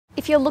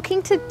If you're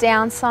looking to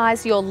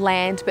downsize your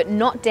land but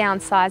not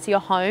downsize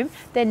your home,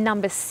 then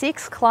number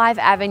 6 Clyve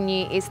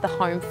Avenue is the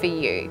home for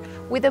you.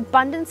 With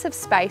abundance of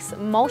space,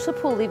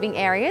 multiple living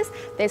areas,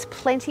 there's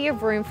plenty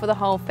of room for the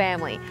whole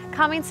family.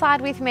 Come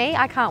inside with me,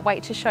 I can't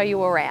wait to show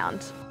you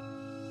around.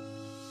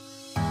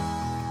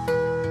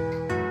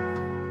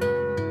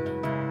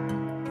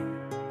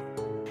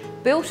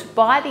 Built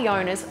by the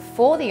owners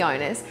for the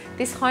owners,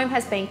 this home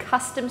has been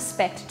custom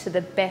spec'd to the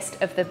best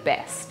of the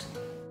best.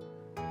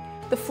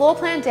 The floor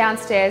plan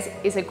downstairs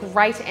is a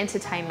great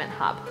entertainment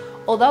hub.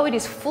 Although it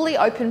is fully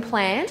open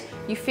planned,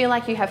 you feel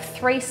like you have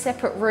 3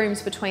 separate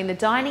rooms between the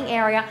dining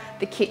area,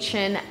 the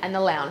kitchen and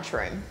the lounge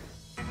room.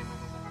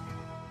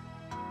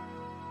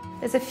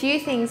 There's a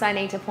few things I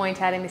need to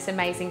point out in this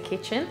amazing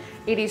kitchen.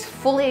 It is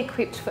fully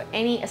equipped for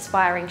any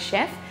aspiring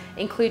chef,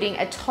 including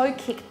a toe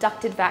kick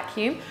ducted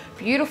vacuum,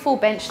 beautiful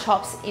bench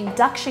tops,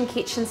 induction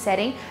kitchen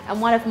setting, and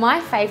one of my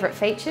favourite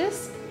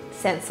features,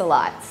 sensor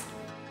lights.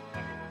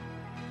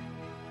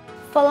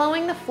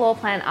 Following the floor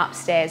plan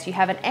upstairs, you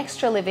have an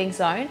extra living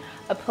zone,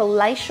 a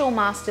palatial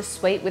master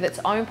suite with its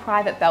own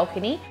private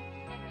balcony,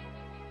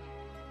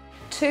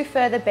 2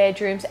 further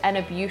bedrooms and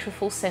a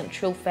beautiful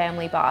central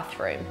family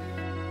bathroom.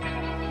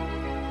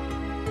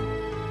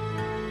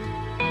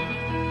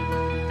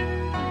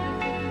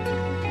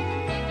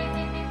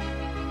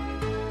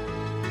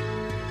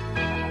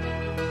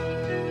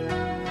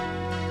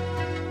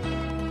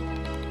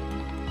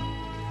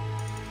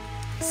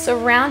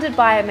 Surrounded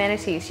by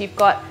amenities, you've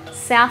got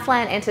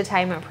Southland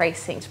Entertainment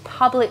Precinct,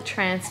 public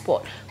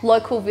transport,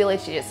 local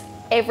villages,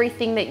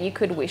 everything that you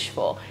could wish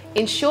for.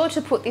 Ensure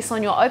to put this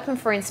on your open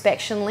for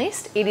inspection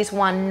list. It is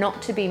one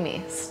not to be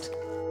missed.